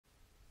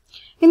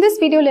In this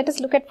video, let us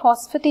look at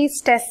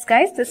phosphatase test,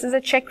 guys. This is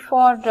a check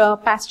for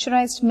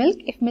pasteurized milk,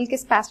 if milk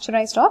is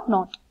pasteurized or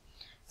not.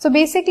 So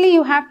basically,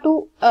 you have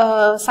two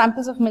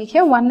samples of milk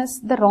here. One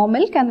is the raw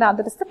milk and the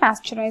other is the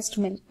pasteurized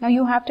milk. Now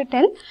you have to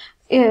tell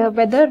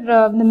whether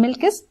the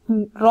milk is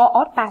raw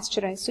or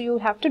pasteurized. So you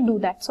have to do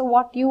that. So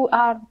what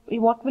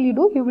will you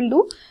do? You will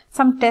do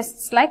some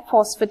tests like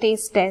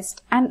phosphatase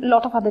test, and a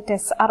lot of other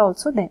tests are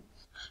also there.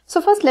 So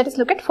first, let us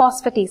look at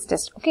phosphatase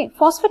test. Okay,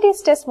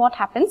 phosphatase test, what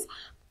happens?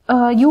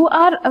 Raw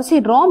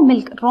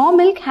milk. Raw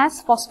milk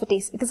has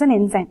phosphatase. It is an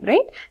enzyme,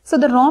 right? So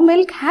the raw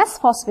milk has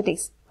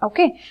phosphatase.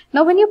 Okay.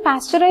 Now when you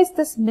pasteurize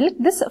this milk,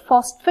 this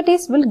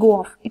phosphatase will go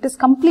off. It is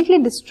completely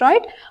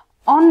destroyed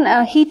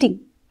on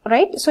heating,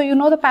 right? So you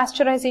know the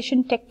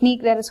pasteurization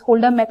technique. There is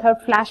Holder method,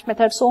 flash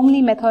method. So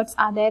many methods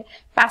are there.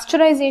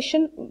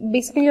 Pasteurization,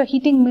 basically you're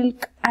heating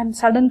milk and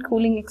sudden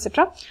cooling,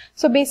 etc.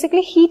 So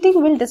basically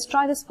heating will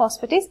destroy this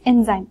phosphatase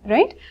enzyme,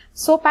 right?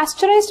 So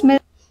pasteurized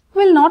milk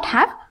will not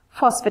have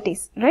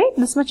phosphatase, right?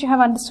 This much you have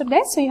understood,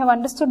 guys. So you have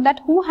understood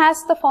that who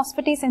has the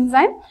phosphatase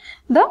enzyme?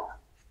 The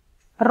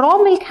raw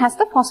milk has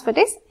the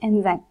phosphatase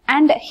enzyme,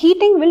 and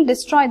heating will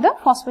destroy the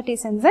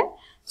phosphatase enzyme.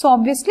 So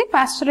obviously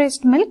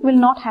pasteurized milk will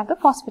not have the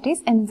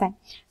phosphatase enzyme.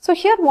 So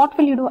here what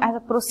will you do as a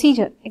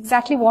procedure?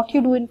 Exactly what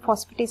you do in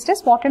phosphatase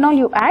test. What and all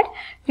you add?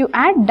 You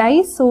add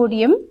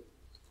DiSodium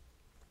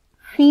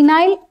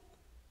phenyl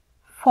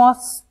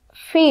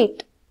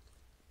phosphate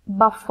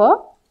buffer.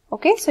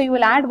 Okay, so you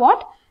will add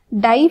what?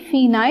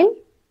 Phenyl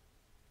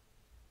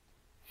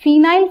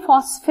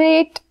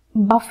phosphate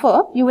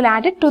buffer. You will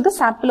add it to the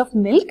sample of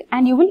milk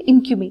and you will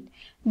incubate.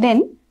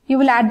 Then you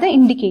will add the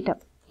indicator.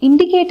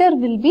 Indicator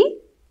will be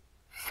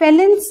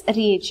Felin's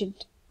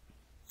reagent.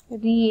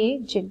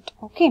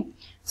 Okay.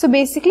 So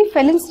basically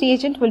Felin's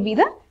reagent will be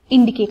the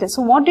indicator.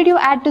 So what did you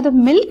add to the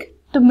milk?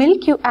 To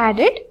milk you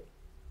added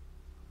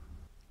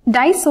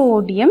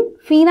DiSodium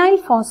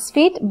phenyl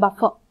phosphate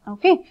buffer.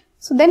 Okay.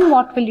 So then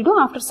what will you do?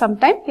 After some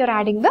time, you're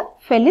adding the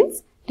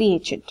Felin's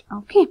reagent.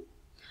 Okay.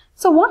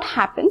 So what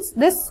happens?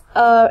 This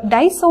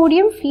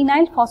DiSodium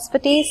phenyl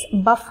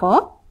phosphatase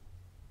buffer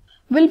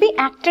will be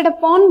acted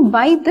upon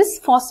by this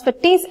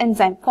phosphatase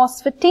enzyme.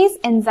 Phosphatase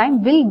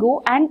enzyme will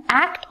go and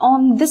act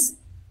on this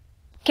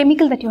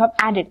chemical that you have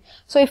added.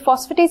 So if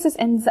phosphatase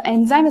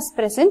enzyme is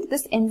present,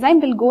 this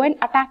enzyme will go and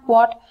attack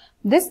what?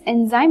 This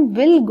enzyme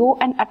will go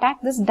and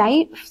attack this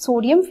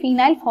DiSodium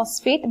phenyl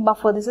phosphate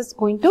buffer. This is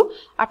going to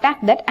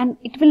attack that and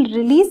it will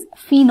release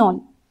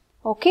phenol.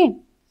 Okay.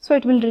 So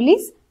it will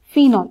release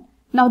phenol.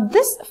 Now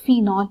this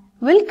phenol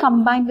will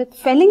combine with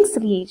Felin's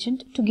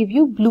reagent to give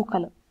you blue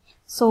color.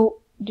 So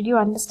did you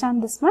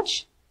understand this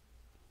much?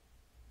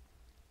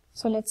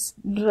 So let's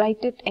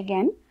write it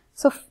again.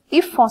 So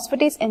if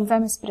phosphatase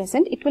enzyme is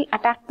present, it will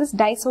attack this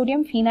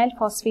DiSodium phenyl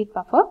phosphate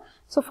buffer.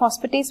 So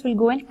phosphatase will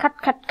go and cut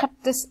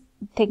this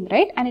thing,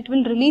 right? And it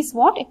will release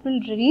what? It will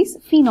release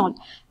phenol.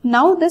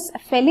 Now this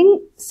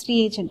Felin's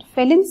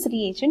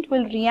reagent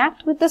will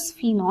react with this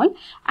phenol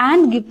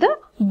and give the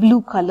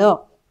blue color.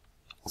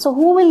 So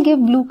who will give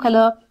blue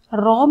color?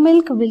 Raw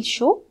milk will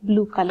show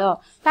blue color.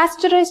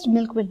 Pasteurized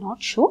milk will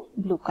not show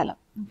blue color.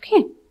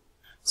 Okay.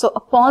 So a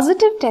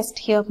positive test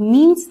here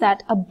means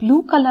that a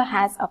blue color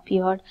has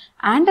appeared,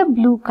 and a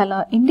blue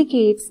color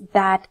indicates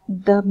that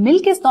the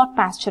milk is not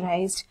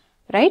pasteurized,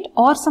 right?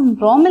 Or some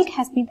raw milk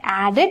has been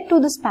added to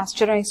this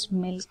pasteurized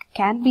milk,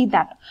 can be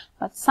that.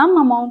 But some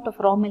amount of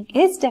raw milk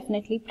is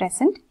definitely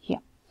present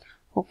here.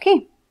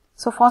 Okay.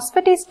 So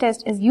phosphatase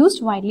test is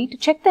used widely to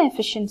check the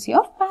efficiency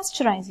of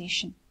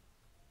pasteurization.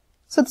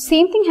 So the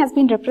same thing has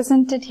been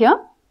represented here.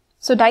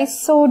 So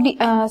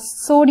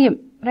sodium,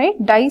 right?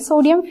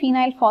 DiSodium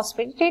phenyl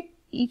phosphate.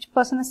 Each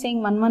person is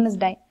saying one is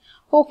di.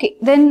 Okay.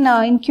 Then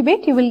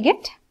incubate, you will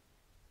get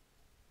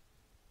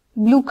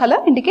blue color,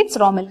 indicates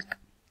raw milk.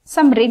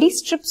 Some ready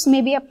strips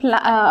may be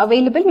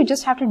available. You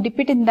just have to dip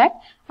it in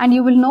that and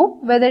you will know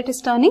whether it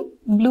is turning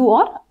blue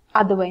or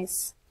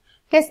otherwise.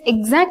 Yes,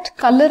 exact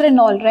color and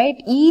all, right?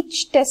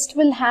 Each test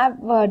will have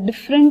a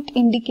different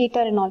indicator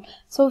and all.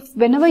 So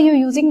whenever you're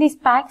using these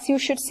packs, you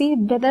should see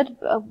whether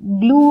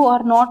blue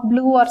or not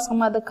blue or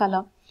some other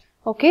color.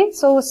 Okay,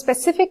 so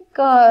specific,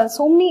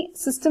 so many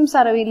systems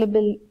are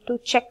available to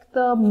check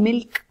the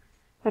milk,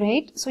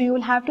 right? So you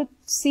will have to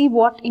see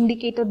what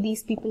indicator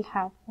these people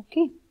have.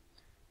 Okay.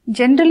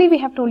 Generally, we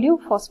have told you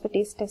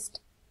phosphatase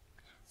test.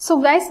 So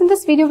guys, in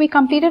this video, we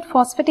completed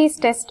phosphatase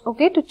test,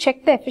 okay, to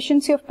check the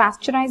efficiency of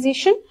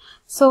pasteurization.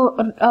 So,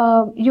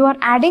 you are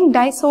adding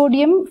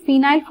DiSodium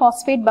phenyl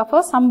phosphate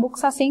buffer. Some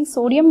books are saying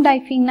sodium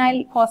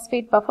diphenyl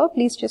phosphate buffer.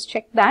 Please just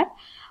check that.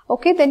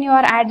 Okay, then you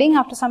are adding,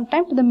 after some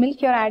time, to the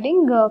milk, you are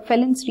adding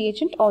Felin's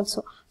reagent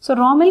also. So,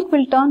 raw milk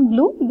will turn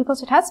blue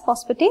because it has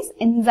phosphatase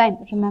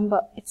enzyme.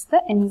 Remember, it's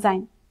the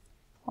enzyme.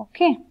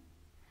 Okay.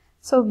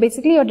 So,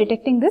 basically, you are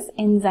detecting this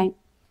enzyme.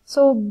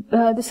 So,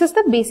 this is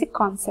the basic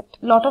concept.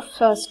 Lot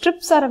of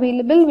strips are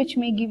available which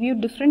may give you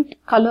different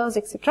colors,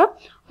 etc.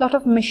 Lot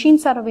of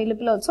machines are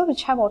available also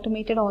which have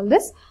automated all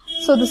this.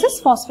 So, this is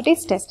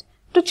phosphatase test.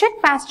 To check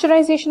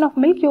pasteurization of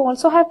milk, you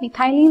also have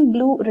methylene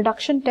blue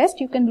reduction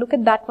test. You can look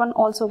at that one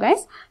also,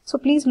 guys. So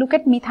please look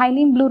at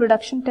methylene blue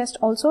reduction test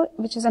also,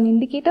 which is an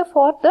indicator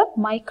for the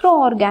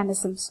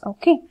microorganisms.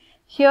 Okay.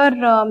 Here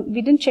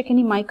we didn't check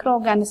any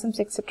microorganisms,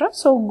 etc.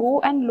 So go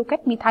and look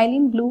at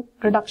methylene blue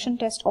reduction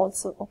test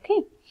also.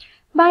 Okay.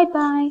 Bye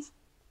bye.